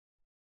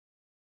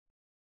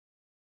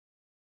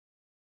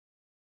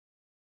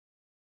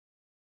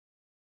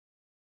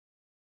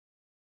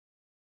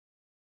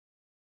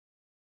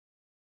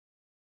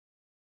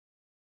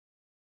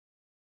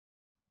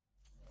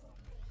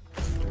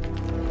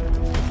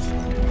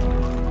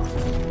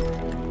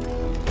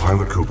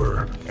Pilot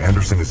Cooper,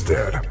 Anderson is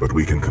dead, but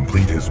we can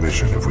complete his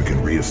mission if we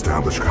can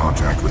re-establish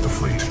contact with the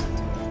fleet.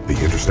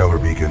 The interstellar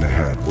beacon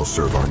ahead will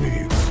serve our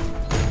needs.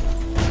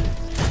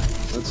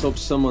 Let's hope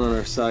someone on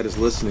our side is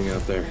listening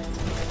out there.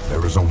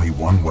 There is only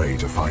one way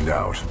to find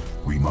out.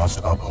 We must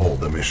uphold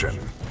the mission.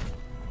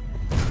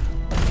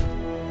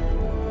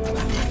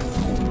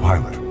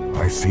 Pilot,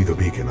 I see the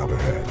beacon up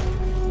ahead.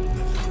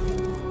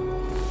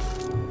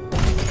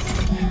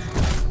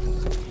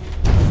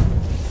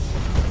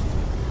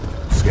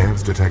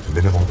 Scans detect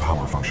minimal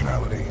power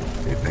functionality.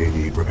 It may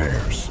need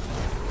repairs.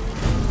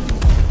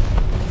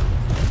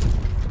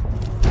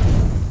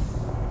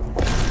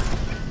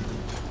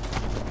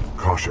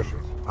 Caution.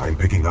 I'm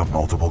picking up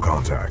multiple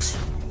contacts.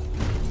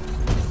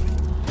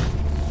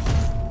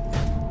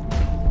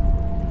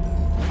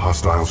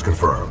 Hostiles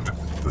confirmed.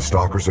 The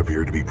stalkers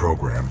appear to be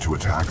programmed to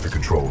attack the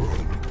control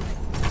room.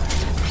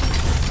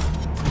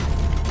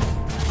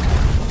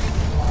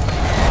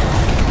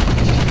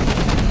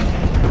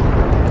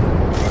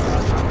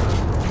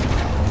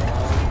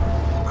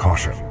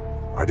 Caution.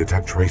 I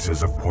detect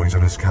traces of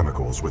poisonous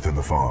chemicals within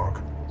the fog.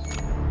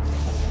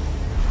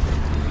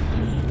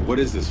 What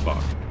is this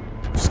fog?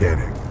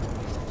 Scanning.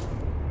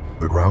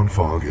 The ground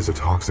fog is a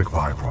toxic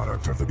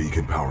byproduct of the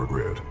beacon power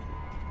grid.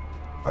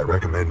 I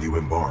recommend you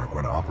embark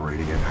when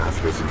operating in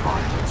hazardous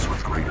environments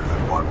with greater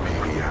than 1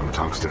 ppm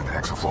tungsten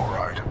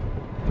hexafluoride.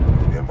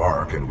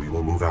 Embark and we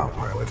will move out,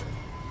 pilot.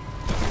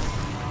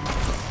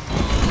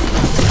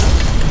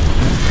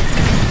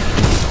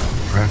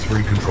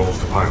 Transferring controls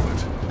to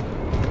pilot.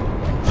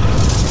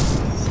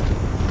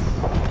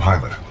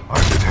 Pilot,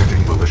 I'm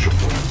detecting militia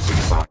forces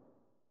inside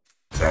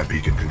that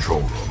beacon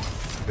control room.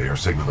 They are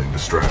signaling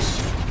distress.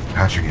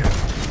 Patching in.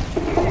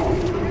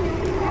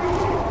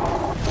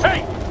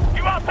 Hey!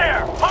 You out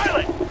there!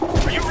 Pilot!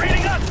 Are you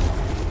reading us?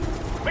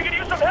 We could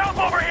use some help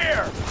over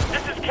here!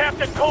 This is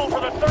Captain Cole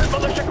for the 3rd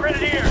Militia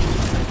Grenadiers.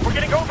 We're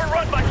getting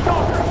overrun by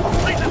stalkers.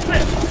 Please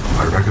assist!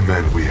 I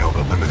recommend we help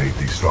eliminate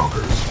these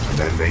stalkers, and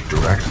then make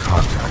direct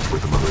contact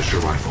with the militia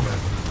riflemen.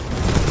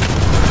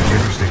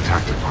 Interesting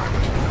tactic,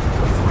 pilot.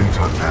 The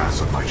 3-ton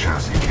mass of my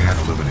chassis can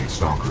eliminate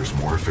stalkers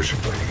more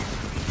efficiently.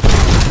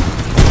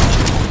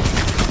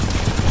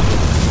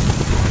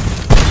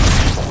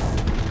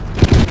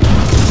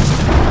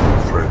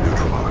 Threat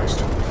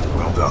neutralized.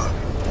 Well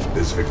done.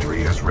 This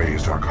victory has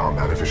raised our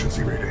combat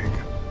efficiency rating.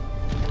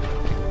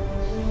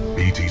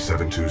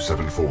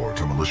 BT-7274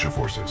 to militia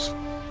forces.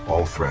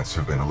 All threats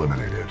have been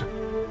eliminated.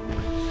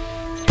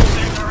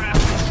 Saved our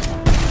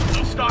asses.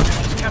 Those stalkers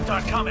just kept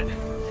on coming.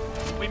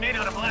 We may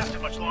not have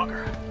lasted much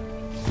longer.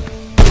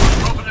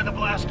 We're opening the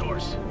blast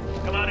doors.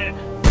 Come on in.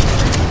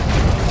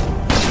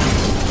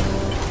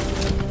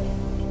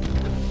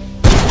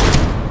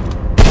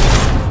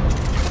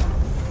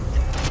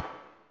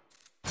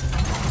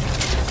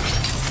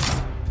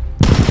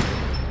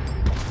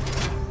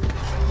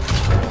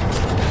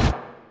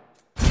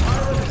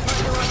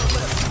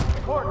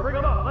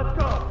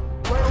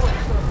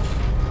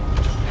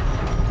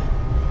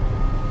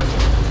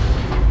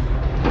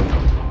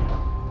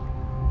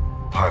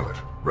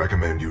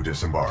 Recommend you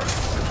disembark.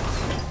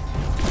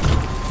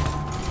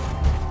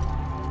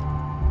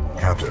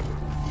 Captain,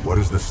 what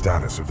is the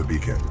status of the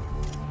beacon?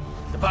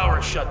 The power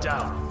is shut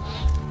down.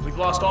 We've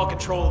lost all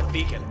control of the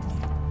beacon.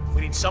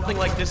 We need something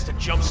like this to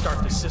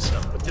jumpstart the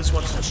system, but this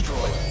one's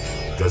destroyed.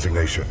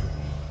 Designation: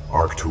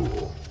 Arc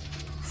Tool.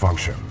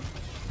 Function: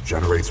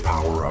 generates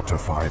power up to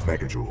 5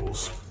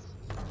 megajoules.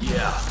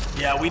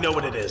 Yeah, we know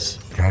what it is.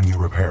 Can you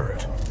repair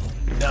it?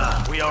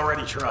 Nah, we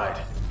already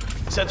tried.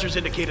 Sensors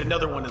indicate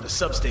another one in the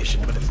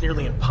substation, but it's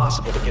nearly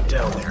impossible to get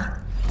down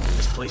there.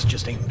 This place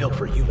just ain't built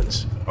for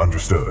humans.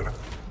 Understood.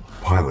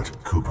 Pilot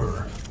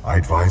Cooper, I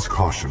advise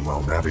caution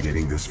while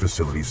navigating this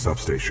facility's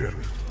substation.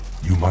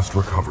 You must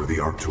recover the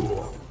Arc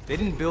Tool. They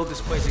didn't build this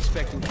place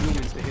expecting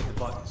humans to hit the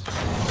buttons.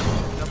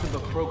 Nothing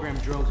but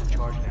programmed drones in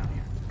charge down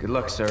here. Good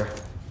luck, sir.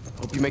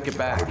 Hope you make it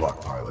back. Good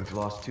luck, pilot. We've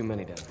lost too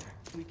many down there.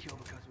 We kill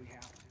because we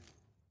have to.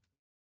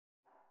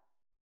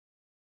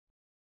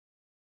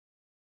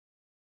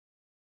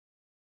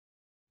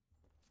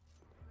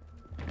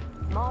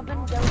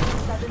 Marvin Delta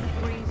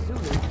 7-3 Zulu,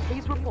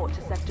 please report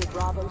to Sector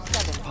Bravo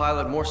 7.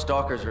 Pilot, more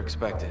stalkers are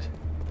expected.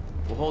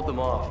 We'll hold them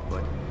off,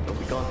 but they'll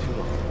be gone too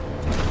long.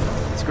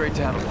 It's great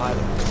to have a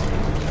pilot.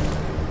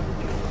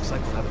 Looks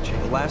like we'll have a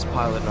chance. The last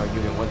pilot in our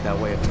unit went that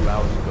way a few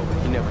hours ago, but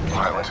he never came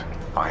Pilot,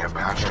 back. I have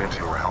patched into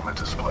your helmet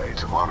display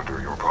to monitor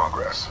your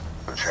progress.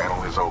 The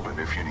channel is open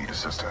if you need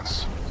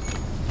assistance.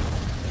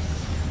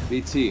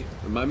 BT,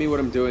 remind me what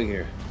I'm doing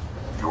here.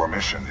 Your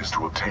mission is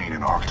to obtain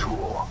an Arc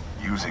Tool.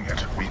 Using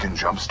it, we can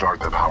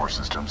jumpstart the power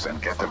systems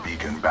and get the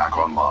beacon back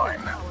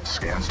online.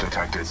 Scans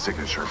detected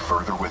signature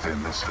further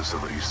within this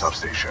facility's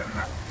substation.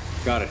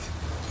 Got it.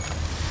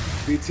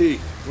 BT,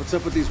 what's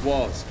up with these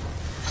walls?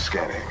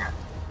 Scanning.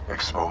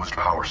 Exposed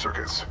power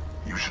circuits.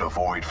 You should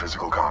avoid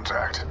physical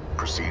contact.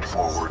 Proceed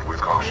forward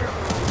with caution.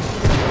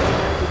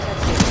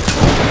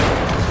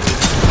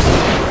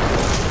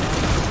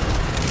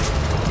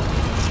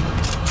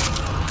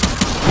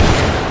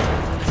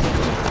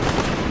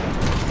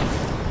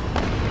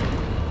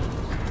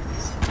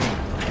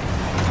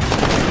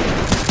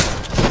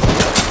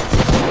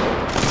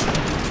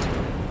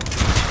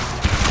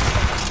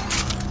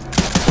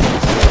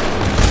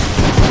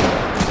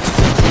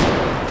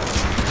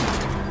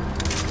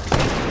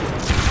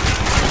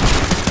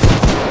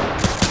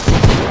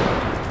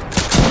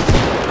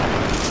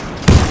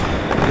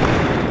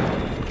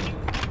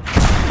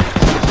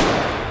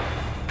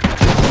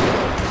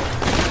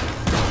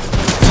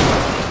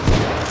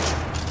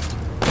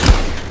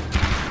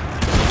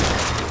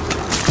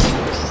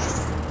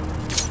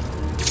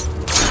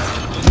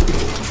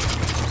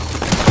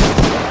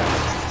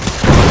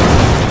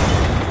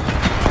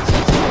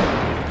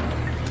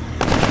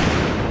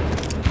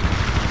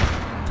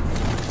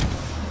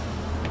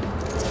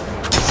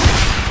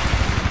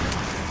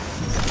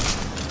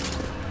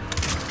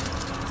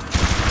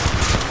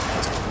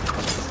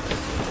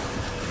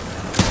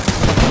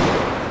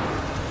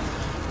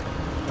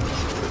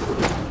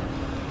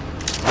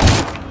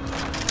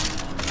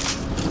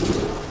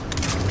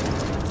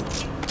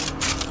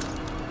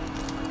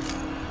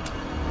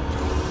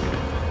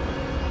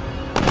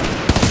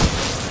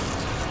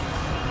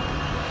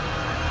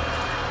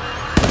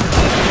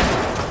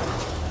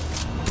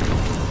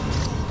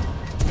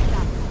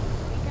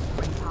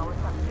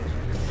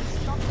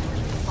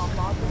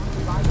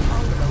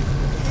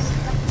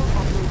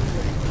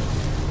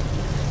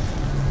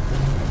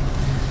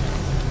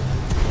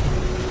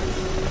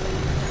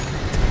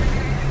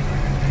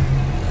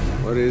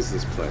 is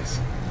this place?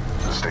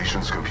 The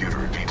station's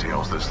computer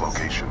details this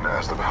location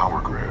as the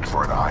power grid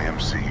for an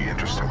IMC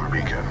interstellar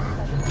beacon.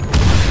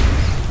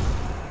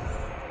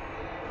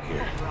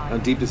 Here. How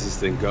deep does this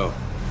thing go?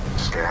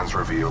 Scans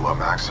reveal a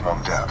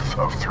maximum depth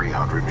of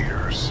 300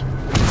 meters.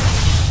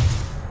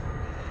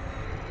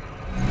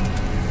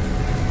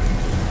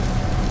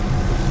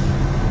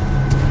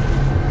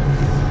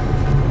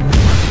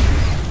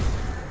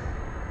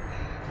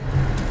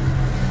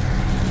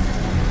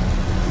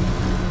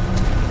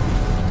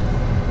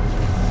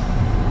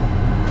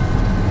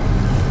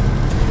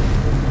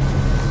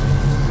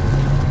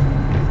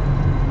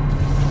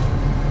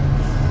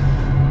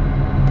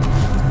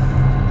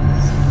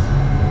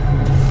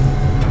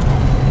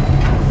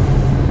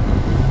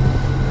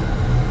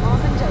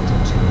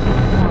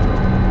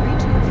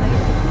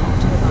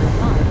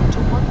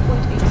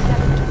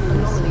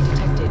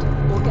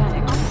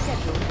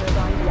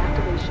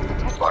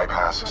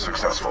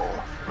 Successful.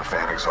 The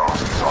fan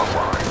exhaust is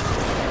offline.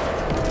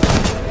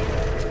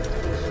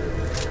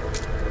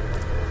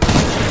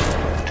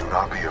 Do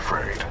not be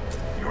afraid.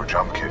 Your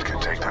jump kit can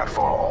take that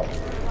fall.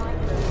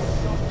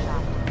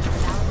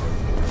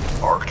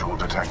 Arc tool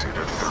detected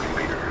at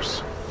 30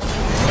 meters.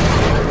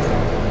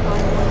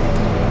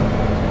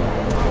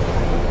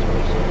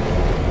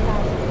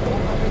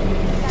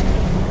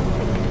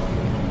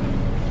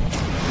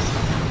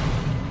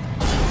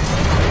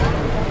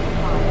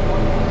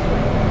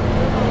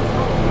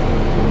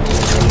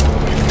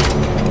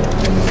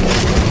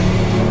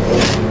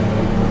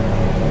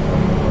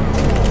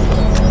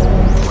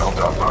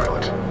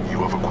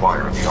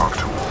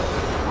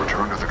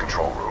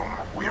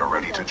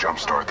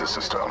 Jumpstart the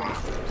system.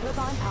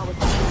 Turbine power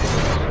station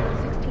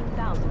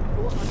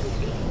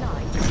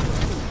 16,489.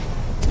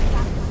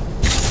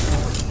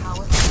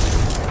 Power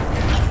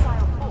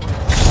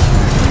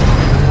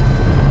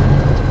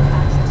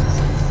access.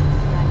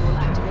 Manual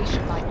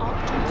activation by arc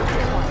tools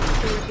required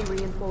security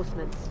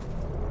reinforcements.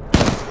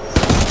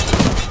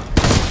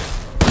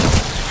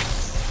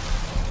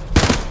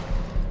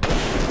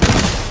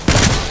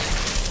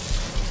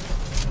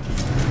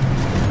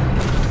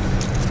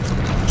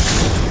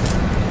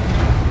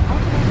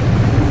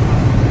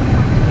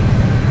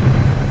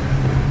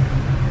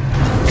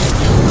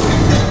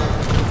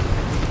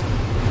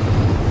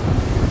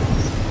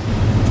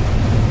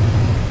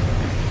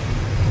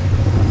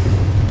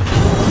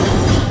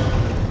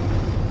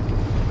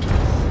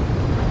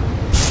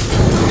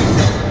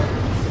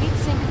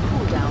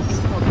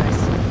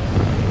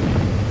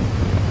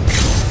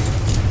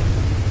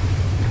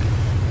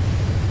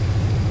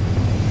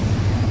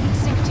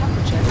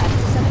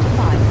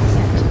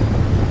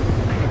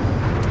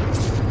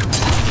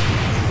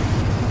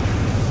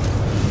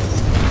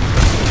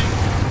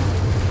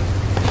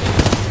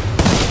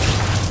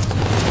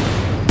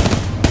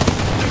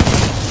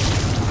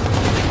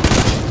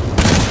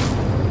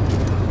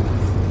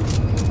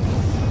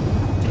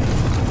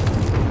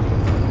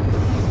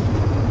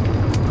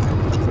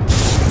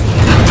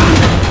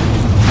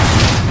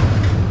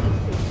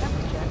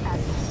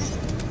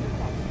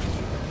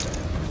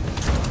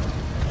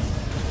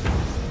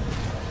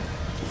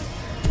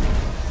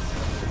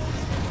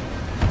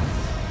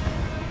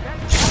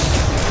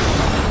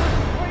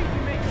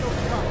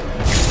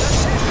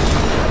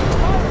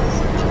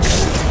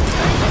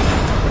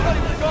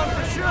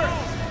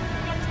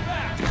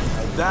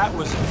 That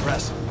was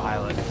impressive,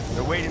 pilot.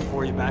 They're waiting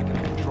for you back in the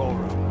control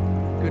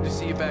room. Good to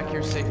see you back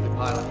here safely,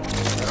 pilot.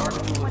 That arc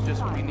tool is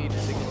just what we need to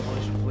signal the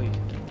militia fleet.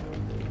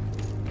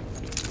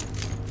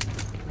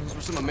 Those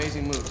were some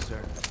amazing moves,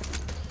 sir.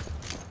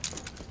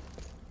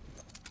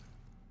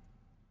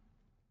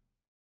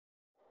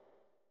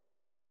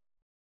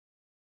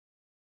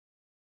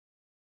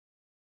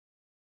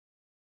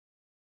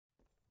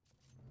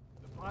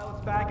 The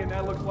pilot's back, and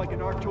that looks like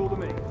an arc tool to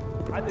me.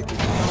 I think we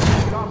can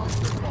get off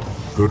this thing.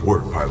 Good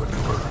work, Pilot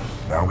Cooper.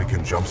 Now we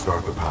can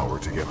jumpstart the power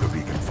to get the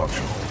beacon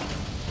functional.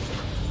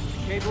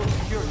 Cable is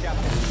secure,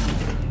 Captain.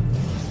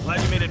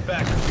 Glad you made it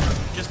back.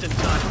 Just in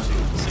time, too.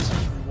 The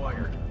system's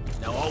rewired.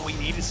 Now all we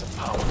need is some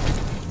power.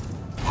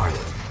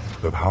 Pilot,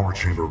 the power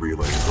chamber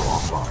relays are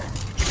offline.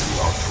 The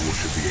arc tool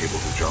should be able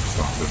to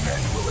jumpstart them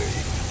manually.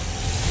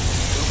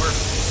 Cooper,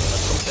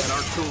 let's hope that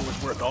arc tool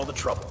was worth all the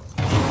trouble.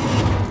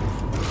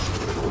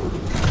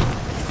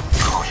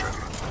 Caution.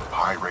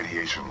 High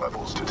radiation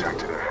levels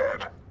detected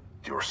ahead.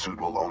 Your suit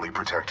will only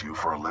protect you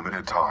for a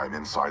limited time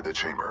inside the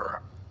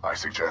chamber. I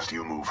suggest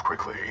you move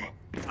quickly.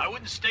 I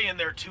wouldn't stay in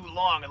there too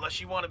long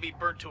unless you want to be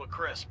burnt to a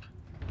crisp.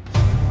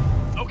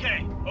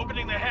 Okay,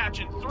 opening the hatch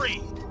in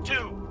 3, 2,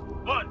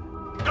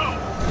 1, go!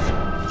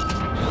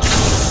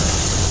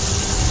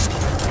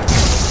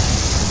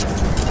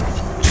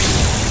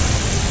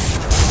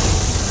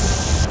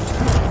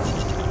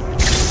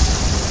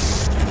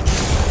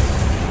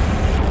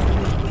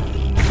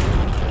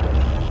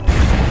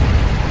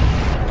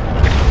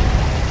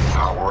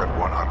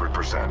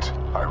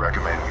 I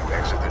recommend you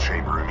exit the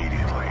chamber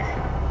immediately.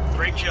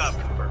 Great job,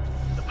 Cooper.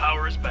 The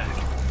power is back.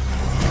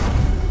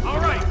 All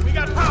right, we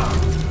got power.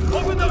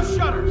 Open those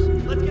shutters.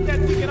 Let's get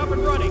that beacon up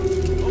and running.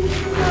 Open the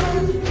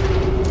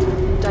shutters.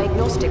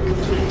 diagnostic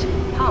complete.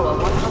 Power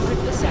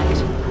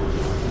 100%.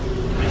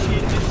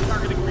 Initiated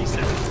targeting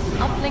reset.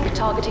 Uplink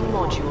targeting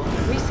module.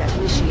 Reset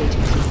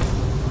initiated.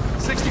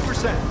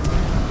 60%.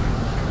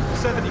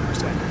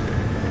 70%.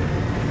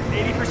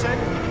 80%.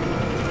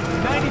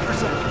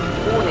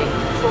 90%. Warning.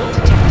 Fault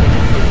detected.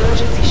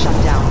 Emergency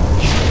shutdown.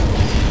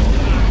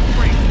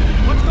 Great.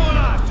 What's going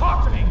on?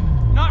 Talk to me.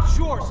 Not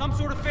sure. Some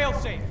sort of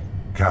failsafe.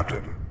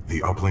 Captain, the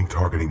uplink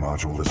targeting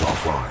module is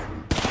offline.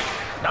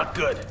 Not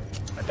good.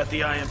 I bet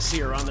the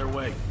IMC are on their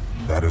way.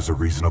 That is a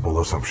reasonable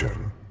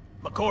assumption.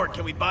 McCord,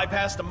 can we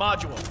bypass the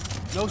module?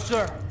 No,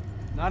 sir.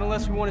 Not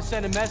unless we want to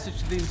send a message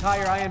to the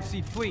entire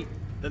IMC fleet.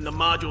 Then the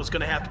module's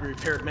gonna have to be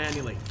repaired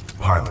manually.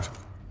 Pilot,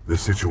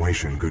 this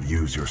situation could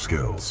use your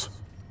skills.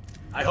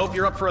 I hope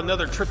you're up for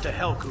another trip to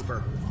hell,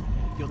 Cooper.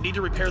 You'll need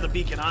to repair the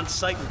beacon on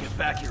site and get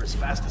back here as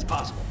fast as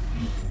possible.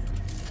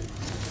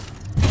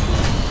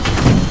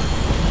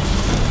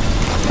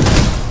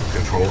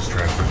 Controls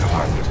transferred to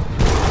pilot.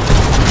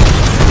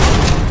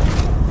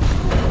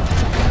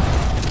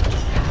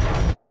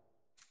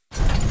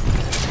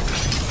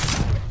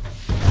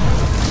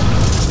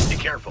 Be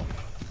careful.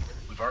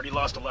 We've already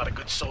lost a lot of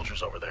good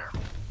soldiers over there.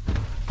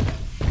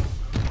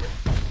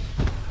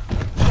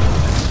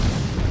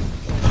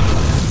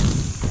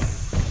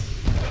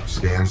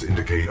 Scans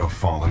indicate a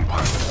fallen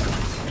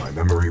pilot. My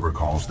memory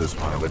recalls this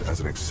pilot as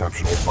an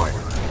exceptional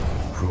fighter,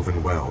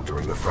 proven well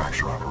during the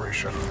fracture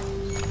operation.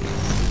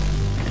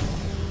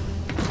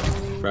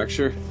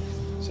 Fracture?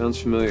 Sounds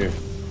familiar.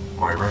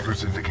 My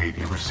records indicate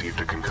he received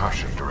a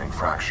concussion during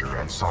fracture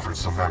and suffered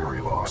some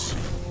memory loss.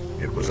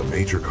 It was a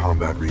major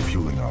combat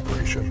refueling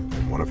operation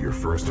and one of your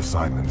first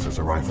assignments as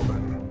a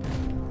rifleman.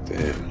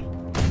 Damn.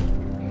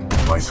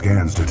 My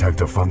scans detect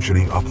a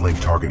functioning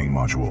uplink targeting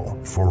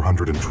module,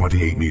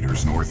 428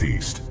 meters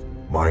northeast.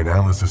 My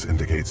analysis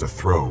indicates a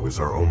throw is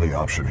our only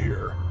option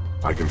here.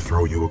 I can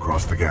throw you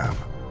across the gap.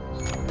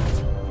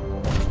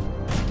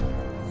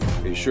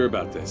 Are you sure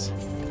about this?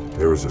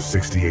 There is a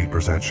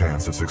 68%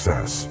 chance of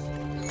success.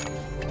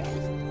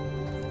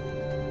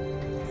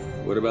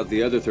 What about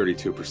the other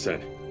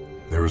 32%?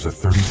 There is a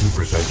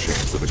 32%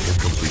 chance of an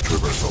incomplete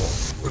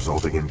traversal,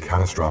 resulting in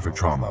catastrophic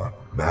trauma,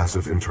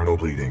 massive internal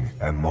bleeding,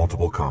 and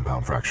multiple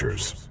compound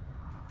fractures.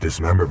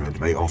 Dismemberment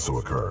may also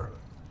occur.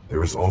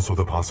 There is also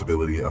the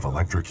possibility of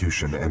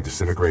electrocution and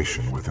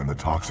disintegration within the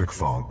toxic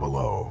fog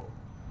below.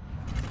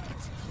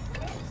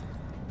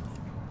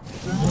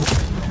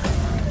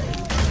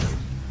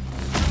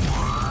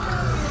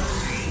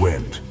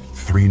 Wind,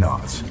 3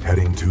 knots,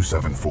 heading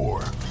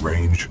 274.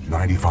 Range,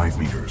 95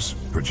 meters.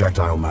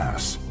 Projectile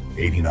mass,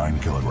 89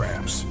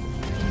 kilograms.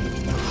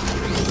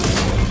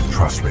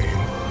 Trust me.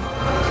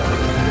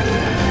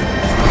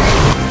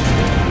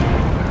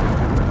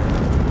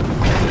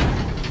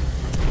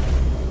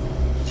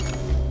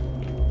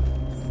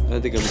 I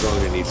think I'm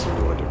going to need some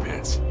new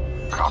underpants.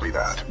 Copy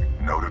that.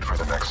 Noted for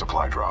the next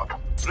supply drop.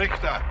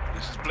 Richter,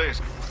 this is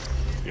Blaze.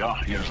 Yeah,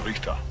 here's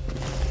Richter.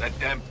 That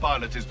damn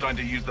pilot is trying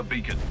to use the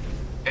beacon.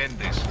 End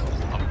this.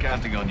 I'm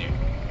counting on you.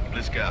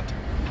 Let's get.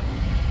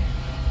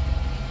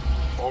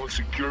 All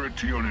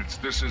security units,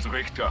 this is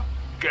Richter.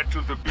 Get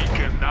to the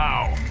beacon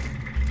now.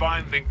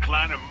 Find den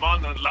kleinen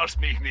Mann und lass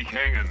mich nicht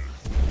hängen.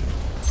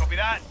 Copy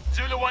that.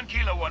 Zulu 1,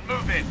 Kilo 1,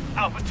 move in.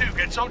 Alpha 2,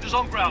 get soldiers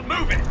on ground,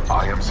 move it!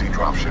 IMC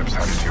dropships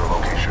headed to your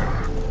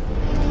location.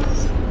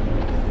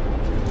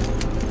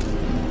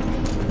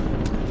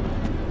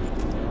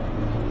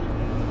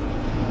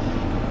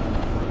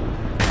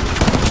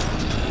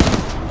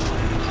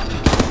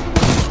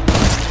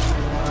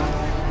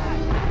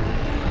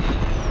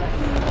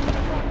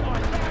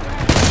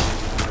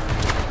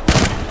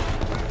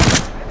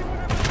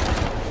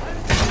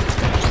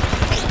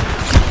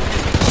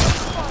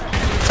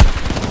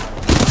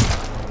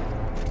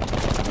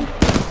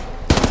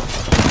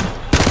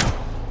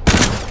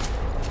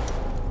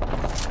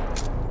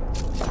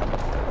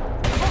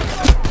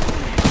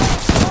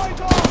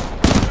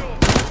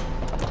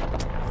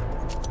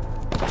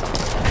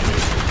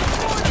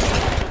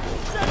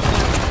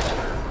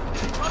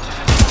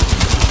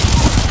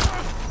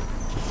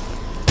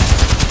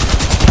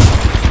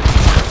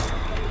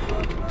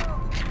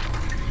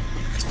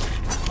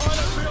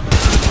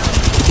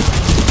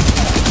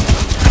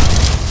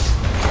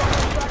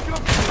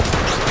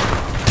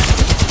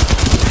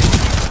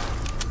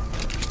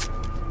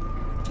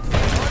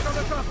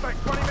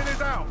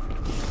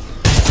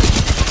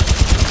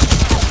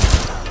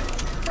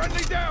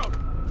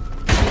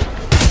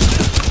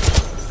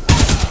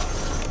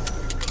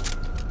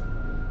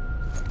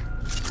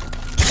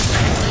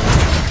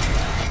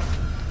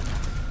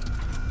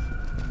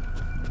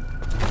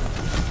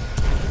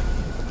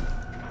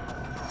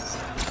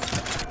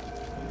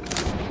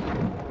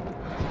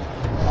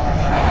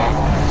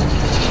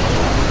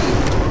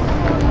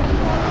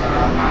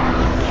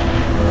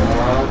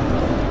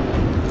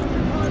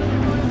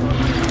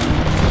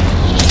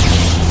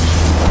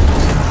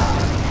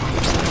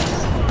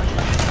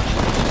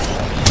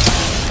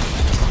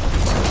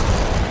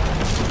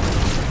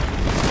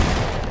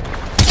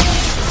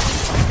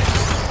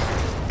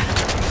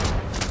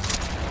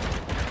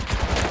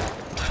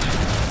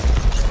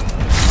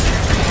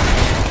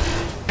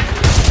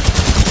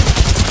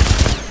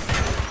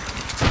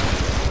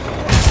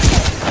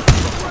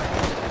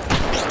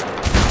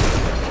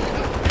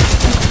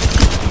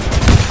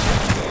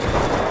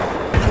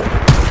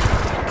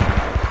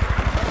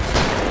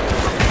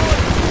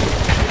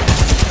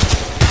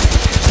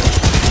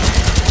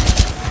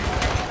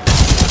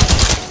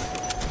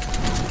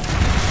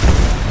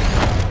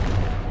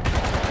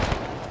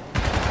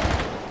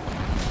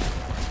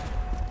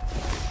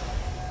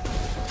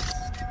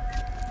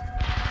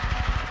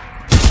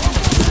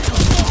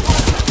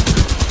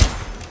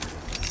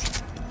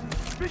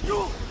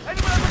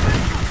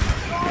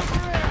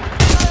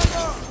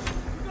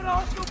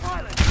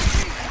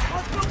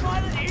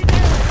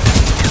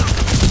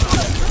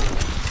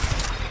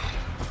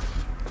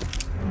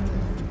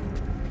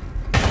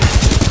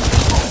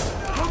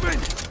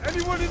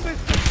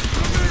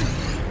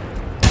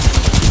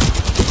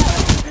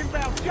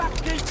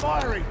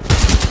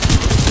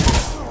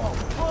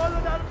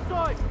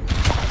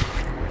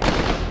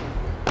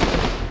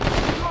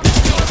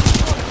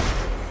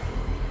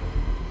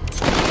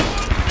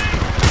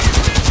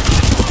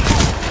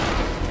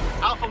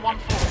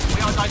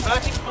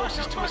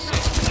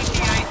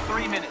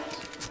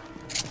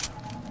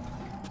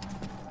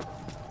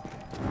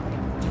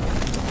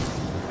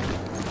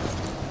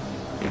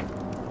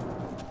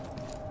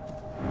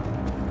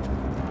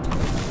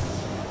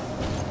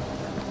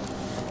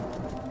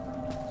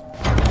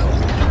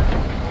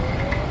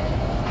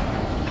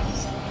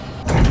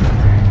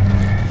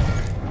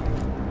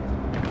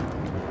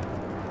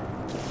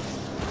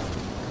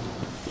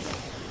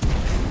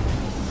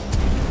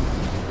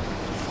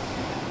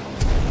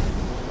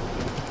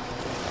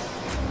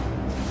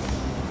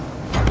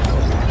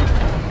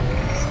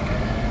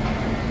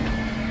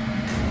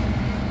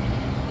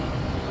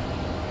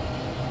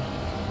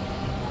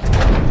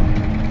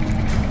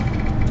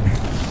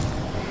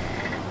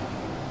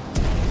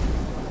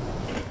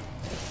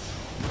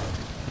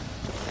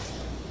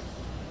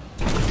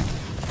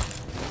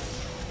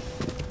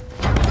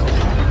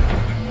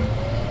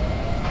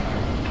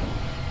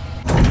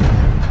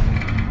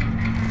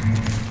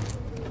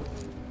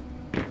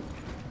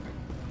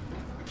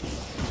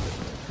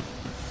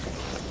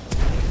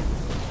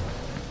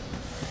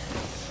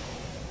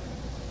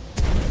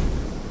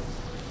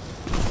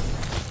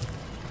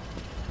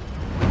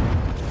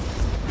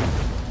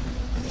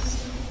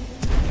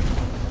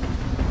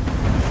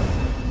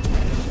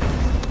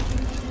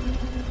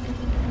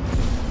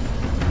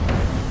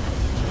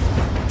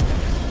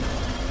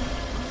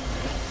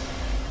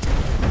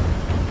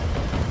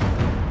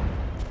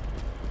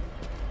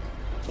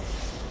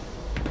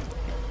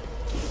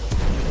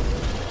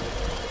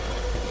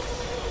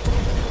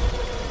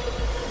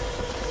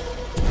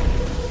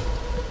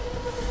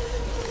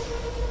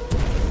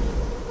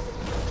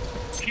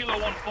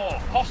 1-4.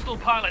 Hostile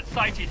pilot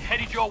sighted,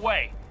 headed your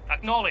way.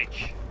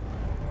 Acknowledge.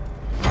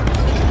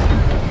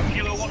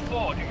 Kilo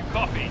 1-4, do you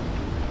copy?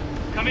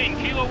 Come in,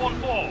 Kilo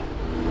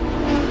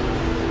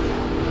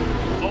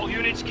 1-4. All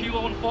units,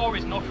 Kilo 1-4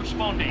 is not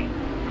responding.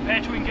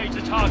 Prepare to engage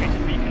the target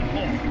at Beacon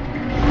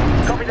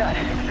 4. Copy that.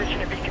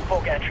 Position at Beacon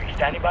 4 gantry.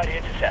 Standing by to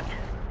intercept.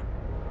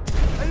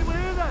 Anyone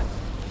hear that?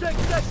 Check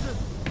sector.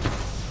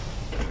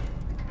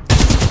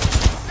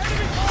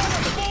 Enemy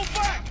pilot, fall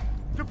back!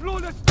 Deploy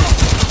the stop.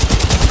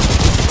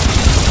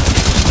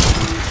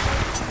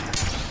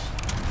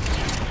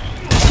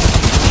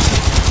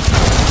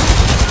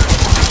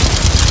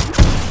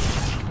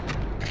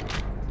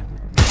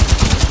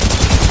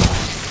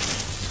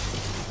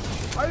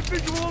 I have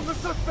visual on the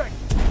suspect.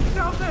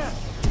 Down there.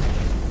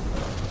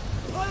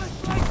 Pilot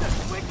Slater,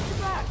 quick to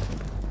back.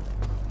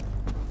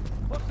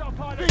 Hostile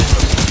pilot.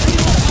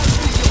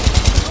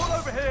 All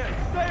over here.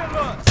 Stay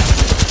alert.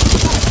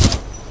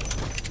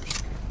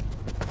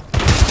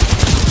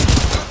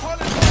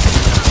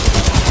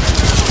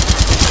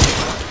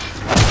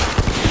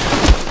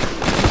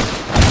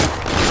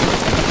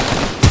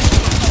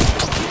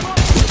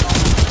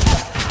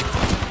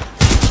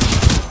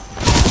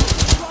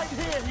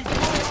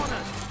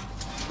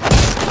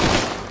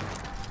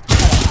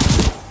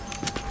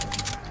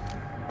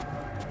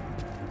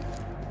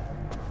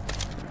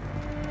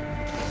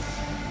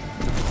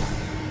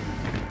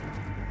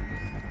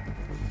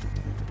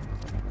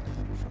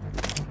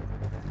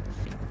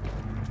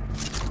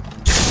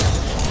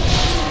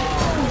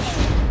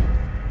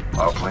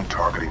 Uplink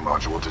targeting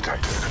module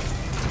detected.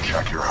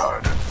 Check your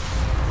HUD.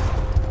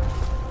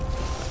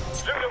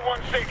 Zulu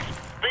 1-6,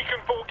 Beacon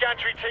 4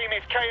 gantry team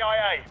is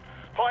KIA.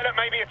 Pilot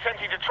may be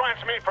attempting to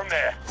transmit from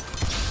there.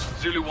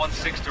 Zulu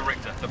 1-6 to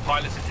Richter. The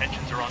pilot's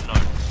intentions are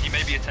unknown. He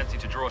may be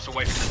attempting to draw us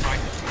away from the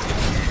Titan.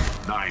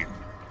 9.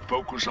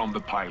 Focus on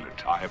the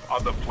pilot. I have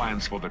other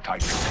plans for the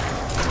Titan.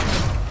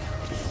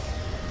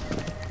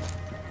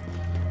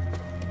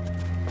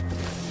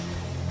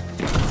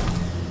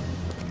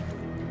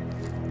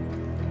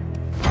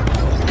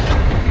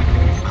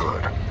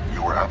 Good.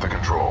 You were at the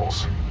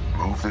controls.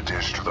 Move the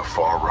dish to the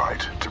far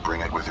right to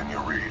bring it within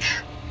your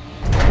reach.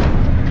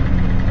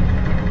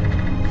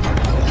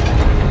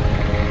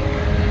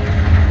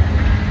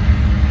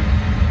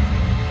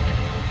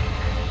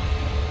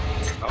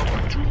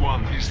 Alpha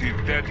 2-1, is he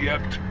dead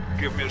yet?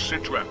 Give me a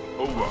sitrep.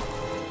 Over.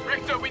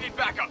 Richter, we need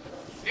backup.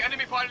 The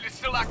enemy pilot is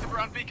still active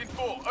around Beacon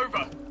 4.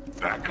 Over.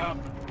 Backup?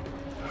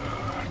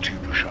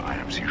 Typische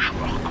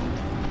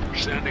IMC-Schwachkopf.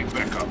 Sending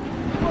backup.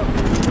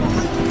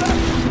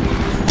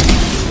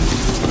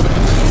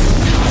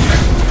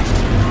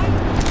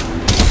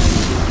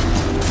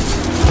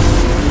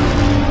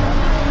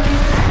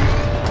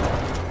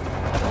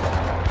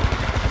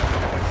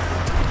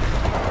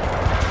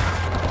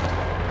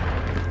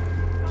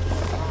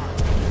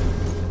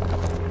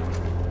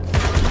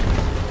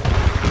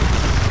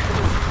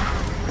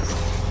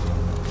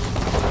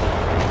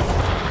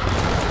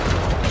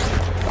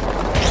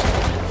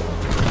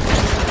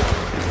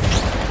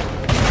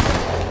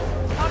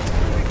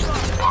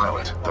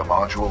 The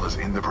module is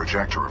in the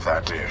projector of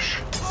that dish.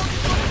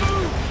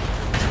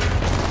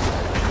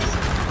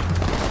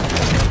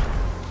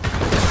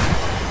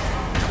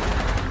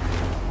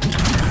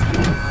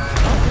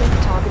 Uplink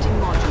targeting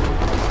module.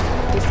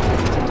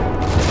 Disconnected.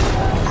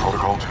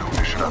 Protocol 2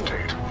 mission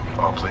update.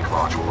 Uplink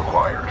module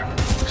acquired.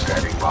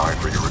 Standing by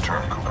for your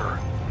return, Cooper.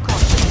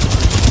 Caution.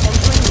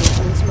 Entering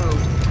maintenance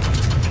mode.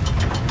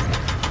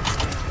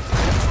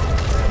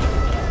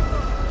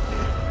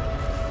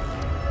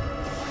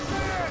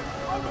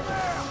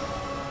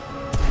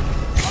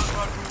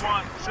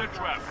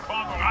 Sitrep,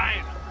 komm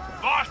rein!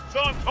 Was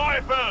zum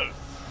Teufel?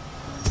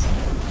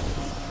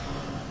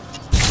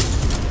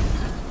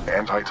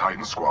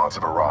 Anti-Titan squads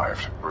have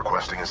arrived,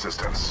 requesting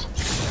assistance.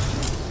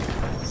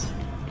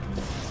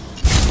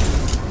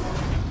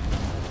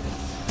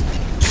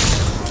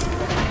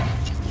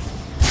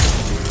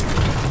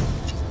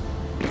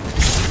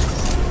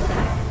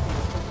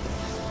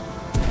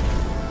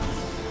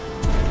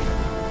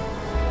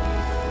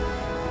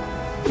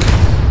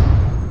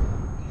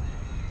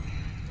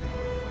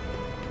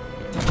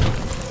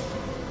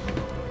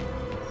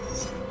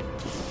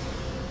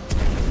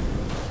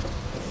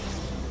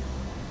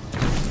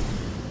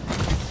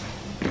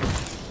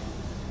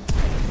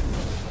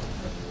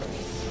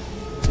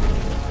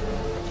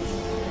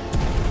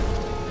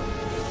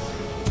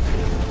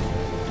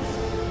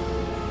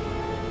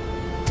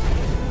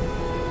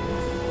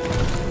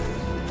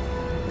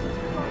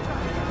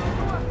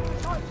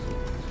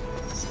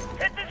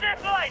 Hit the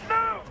zip line!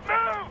 Move!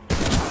 Move!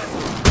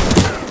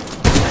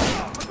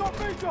 I got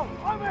visual.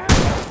 I'm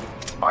ahead.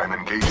 I'm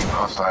engaging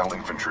hostile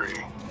infantry.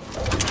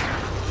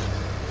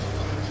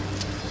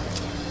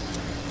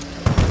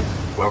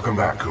 Welcome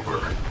back,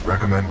 Cooper.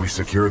 Recommend we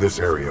secure this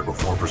area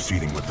before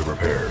proceeding with the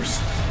repairs.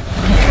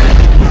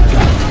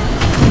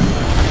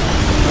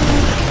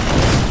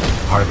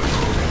 Pilot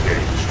mode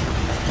engaged.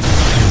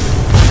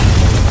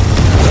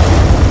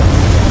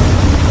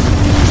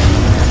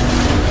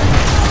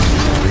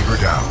 Lever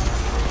down.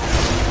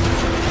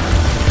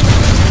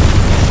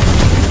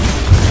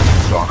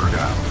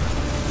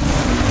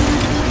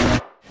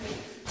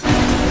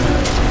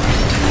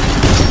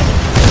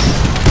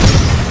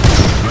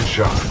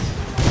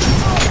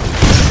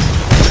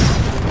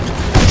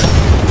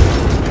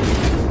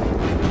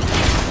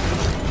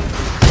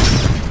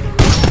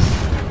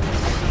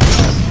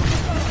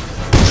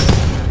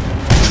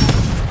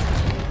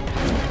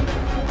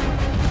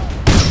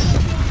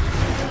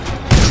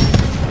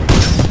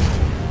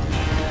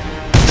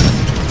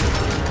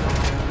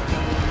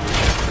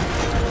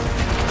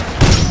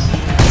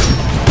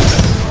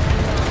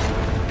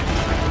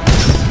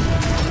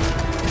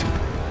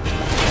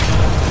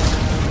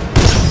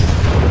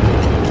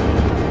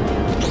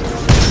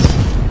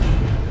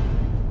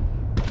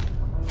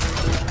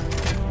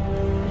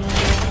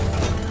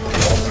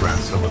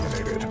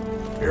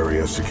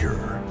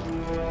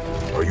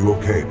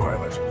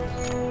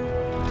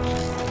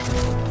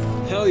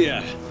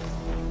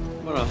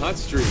 hot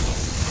streak.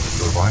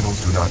 Your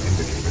vitals do not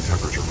indicate a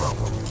temperature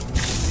problem.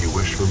 Do you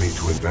wish for me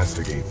to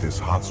investigate this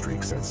hot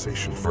streak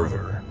sensation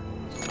further?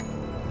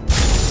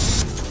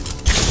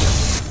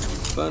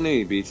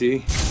 Funny,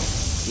 BT.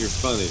 You're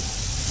funny.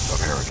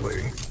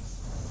 Apparently.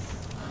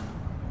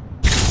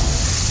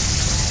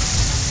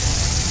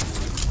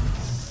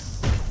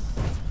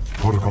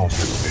 Protocol 2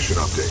 mission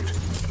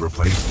update.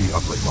 Replace the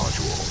uplink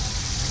module.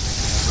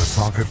 The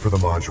socket for the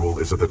module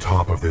is at the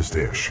top of this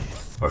dish.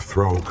 A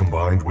throw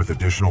combined with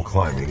additional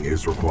climbing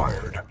is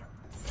required.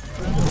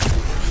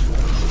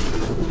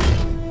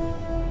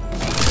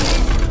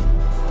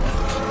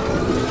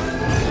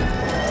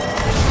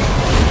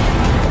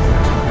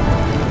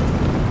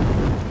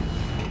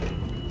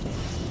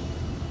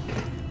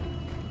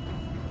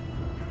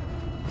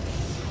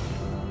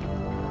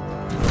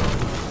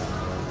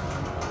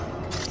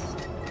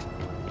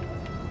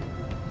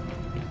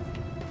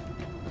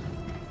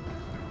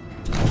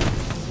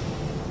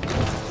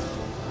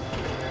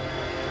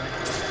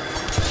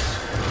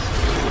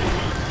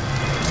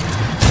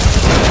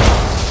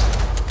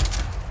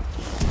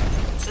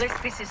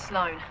 This is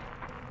Sloan.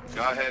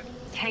 Go ahead.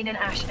 Kane and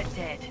Ash are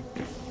dead.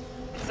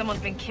 Someone's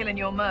been killing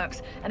your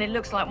mercs, and it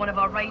looks like one of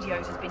our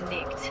radios has been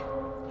nicked.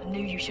 I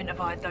knew you shouldn't have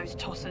hired those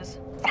tossers.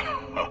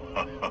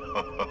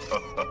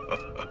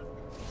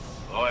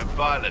 Oi,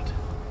 pilot.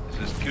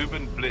 This is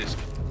Cuban Blisk.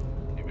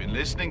 You've been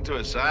listening to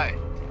us, eh?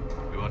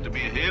 You want to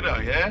be a hero,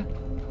 yeah?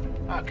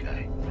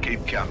 Okay.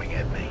 Keep coming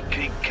at me.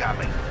 Keep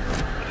coming.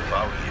 But if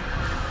I were you,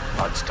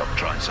 I'd stop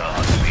trying so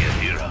hard to be a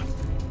hero.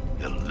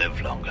 You'll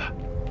live longer.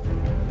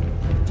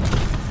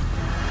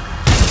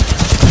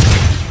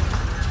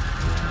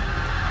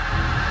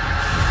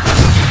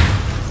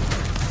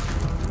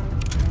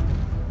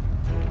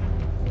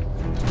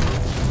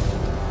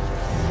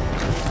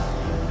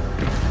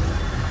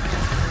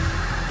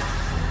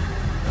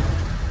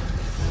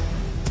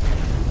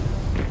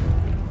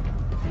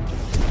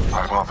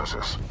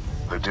 Hypothesis.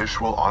 The dish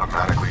will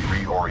automatically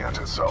reorient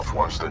itself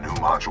once the new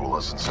module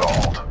is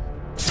installed.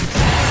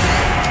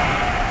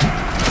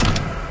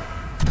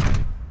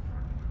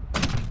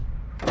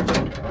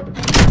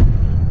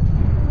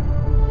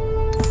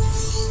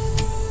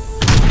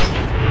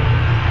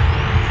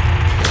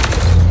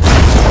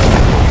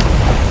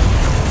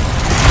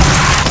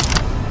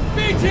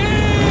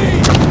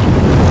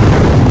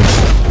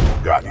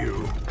 Got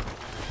you.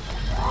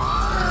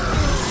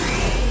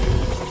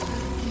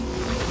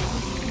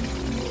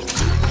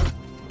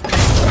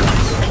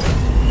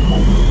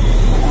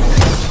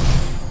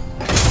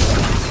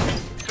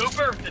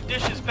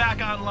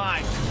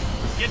 Online.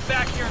 Get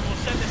back here and we'll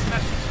send this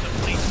message to the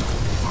police.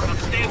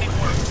 Outstanding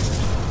work.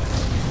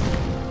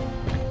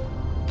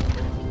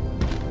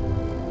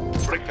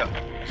 Richter,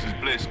 this is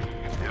Blisk.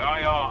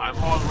 Yeah, I'm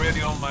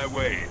already on my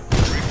way.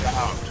 Richter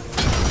out.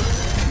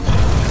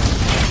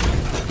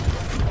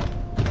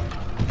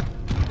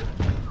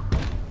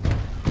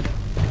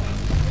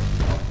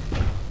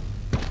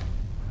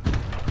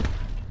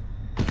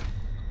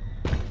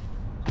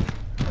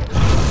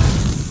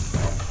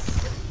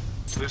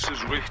 This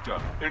is Richter.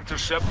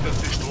 Intercept and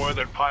destroy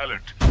their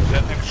pilot.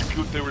 Then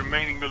execute the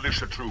remaining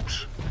militia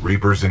troops.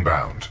 Reapers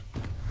inbound.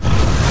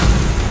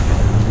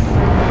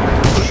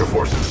 Militia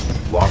forces,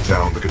 lock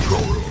down the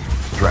control room.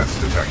 Threats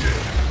detected.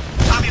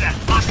 Copy that.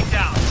 Locking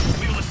down.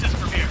 We will assist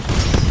from here.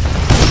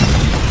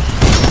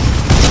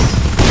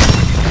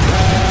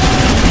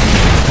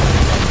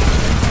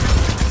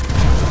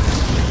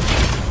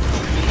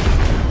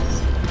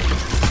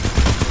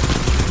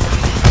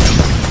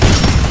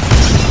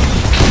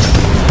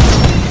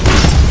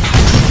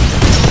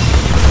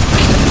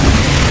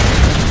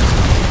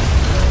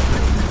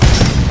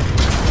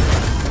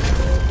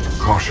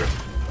 Caution.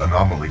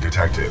 Anomaly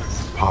detected.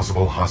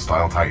 Possible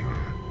hostile Titan.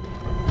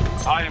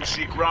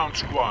 IMC ground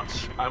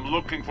squads. I'm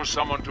looking for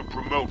someone to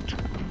promote.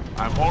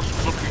 I'm also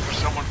looking for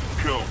someone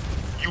to kill.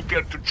 You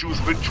get to choose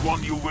which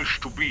one you wish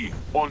to be.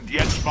 Und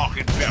jetzt mach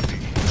it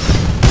fertig.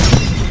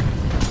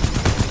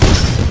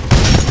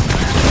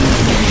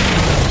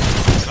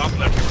 Not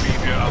let me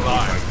leave you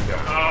alive.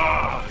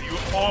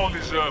 You all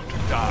deserve to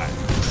die.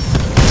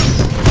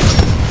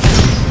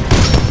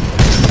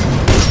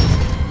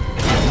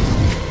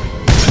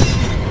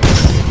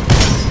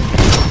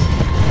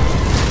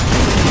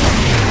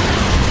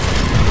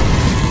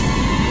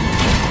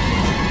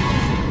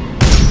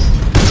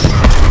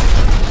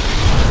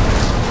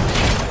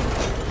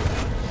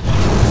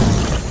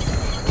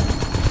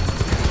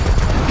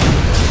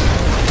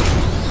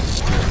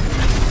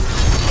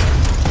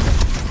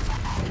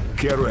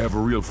 Care to have a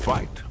real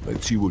fight?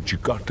 Let's see what you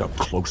got up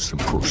close and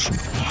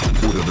personal.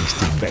 Oder willst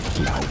du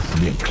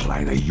weglaufen, ihr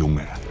kleiner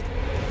Junge?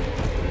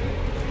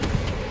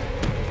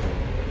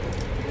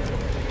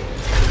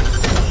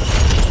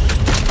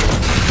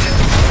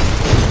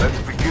 Let's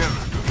begin,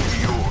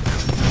 idiot.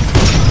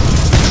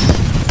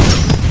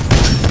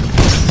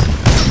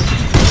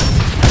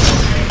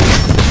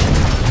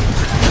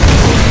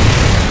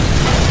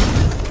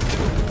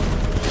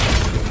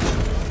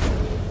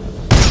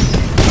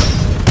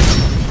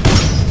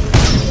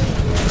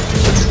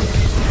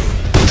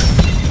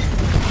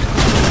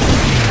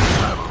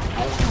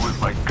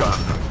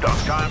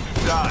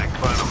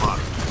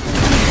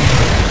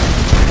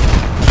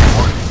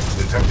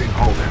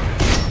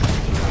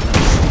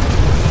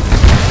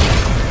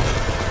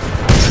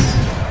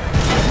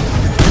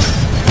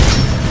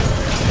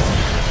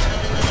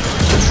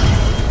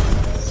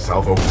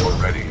 Salvo 4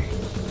 ready.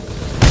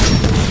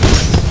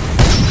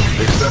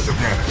 Excessive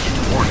damage.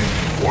 Warning.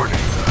 Warning.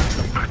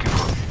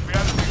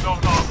 Werden Sie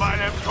doch noch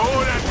meinem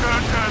Tode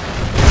töten!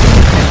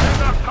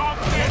 Dieser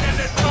kommt mir in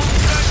den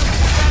Dunklen,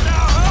 in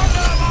der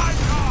Hölle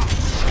weiter!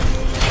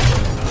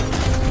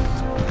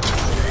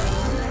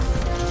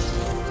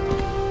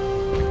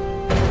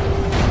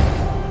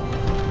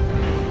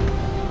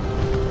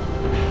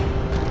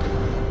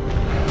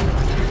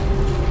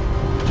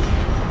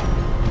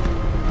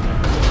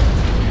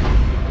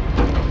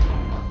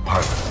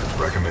 Pilot,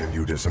 recommend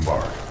you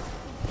disembark.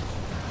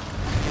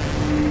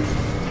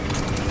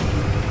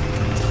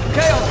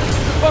 Okay, all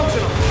systems are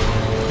functional.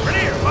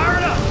 Rainier, fire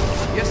it up!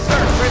 Yes, sir.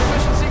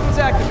 Transmission sequence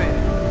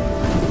activated.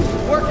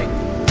 Working.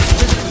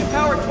 Transmission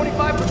power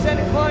 25%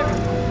 and climbing.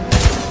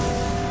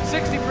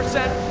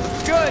 60%.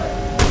 Good.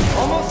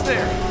 Almost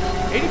there.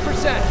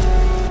 80%.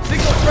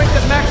 Signal strength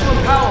at maximum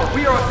power.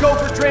 We are a go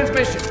for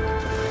transmission.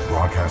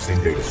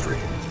 Broadcasting data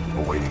stream.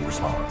 Awaiting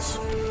response.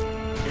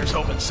 Here's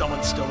hoping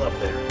someone's still up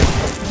there.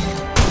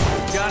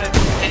 Got it.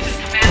 This is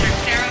Commander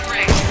Sarah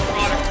Briggs,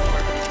 Marauder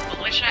Corps.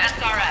 Militia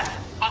SRF.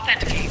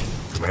 Authenticate.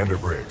 Commander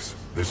Briggs,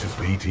 this is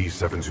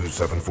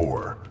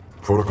BT-7274.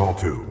 Protocol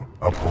 2,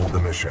 uphold the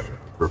mission.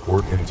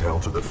 Report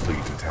intel to the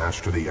fleet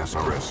attached to the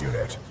SRS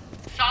unit.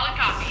 Solid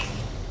copy.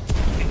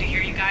 Good to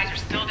hear you guys are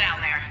still down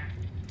there.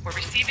 We're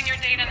receiving your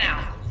data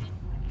now.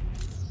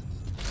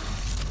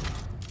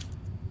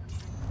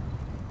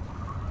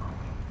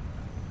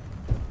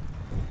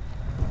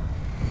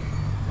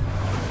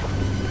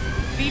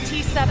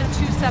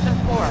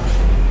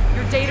 BT-7274.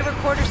 Your data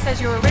recorder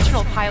says your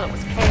original pilot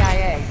was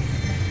KIA.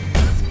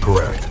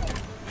 Correct.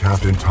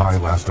 Captain Ty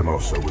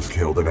Lastimosa was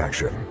killed in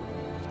action.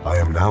 I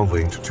am now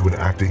linked to an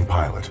acting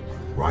pilot,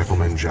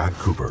 Rifleman Jack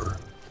Cooper.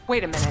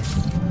 Wait a minute.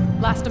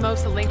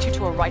 Lastimosa linked you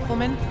to a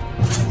rifleman?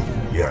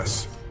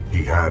 Yes,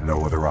 he had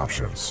no other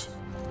options.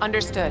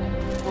 Understood.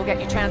 We'll get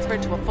you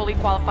transferred to a fully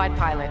qualified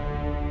pilot.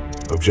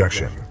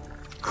 Objection.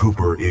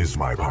 Cooper is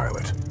my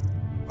pilot.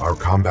 Our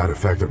combat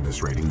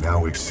effectiveness rating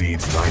now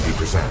exceeds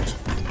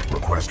 90%.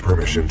 Request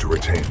permission to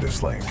retain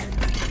this link.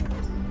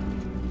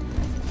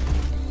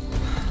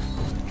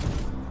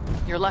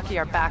 You're lucky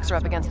our backs are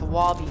up against the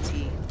wall,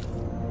 BT.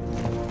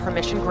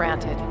 Permission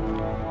granted.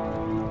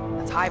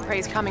 That's high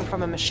praise coming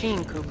from a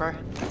machine, Cooper.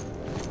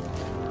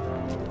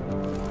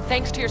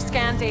 Thanks to your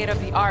scan data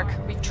of the Ark,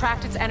 we've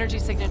tracked its energy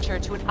signature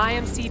to an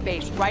IMC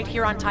base right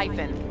here on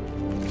Titanfall.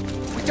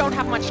 We don't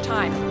have much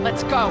time.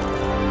 Let's go!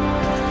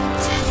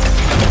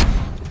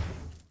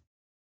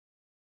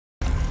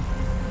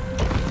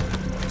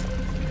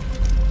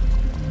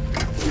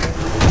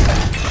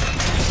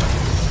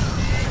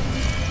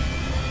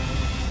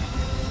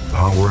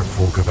 Power at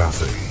full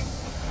capacity.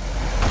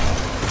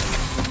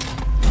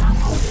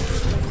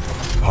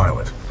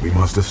 Pilot, we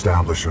must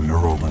establish a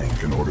neural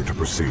link in order to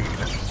proceed.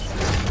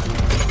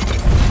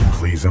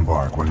 Please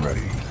embark when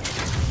ready.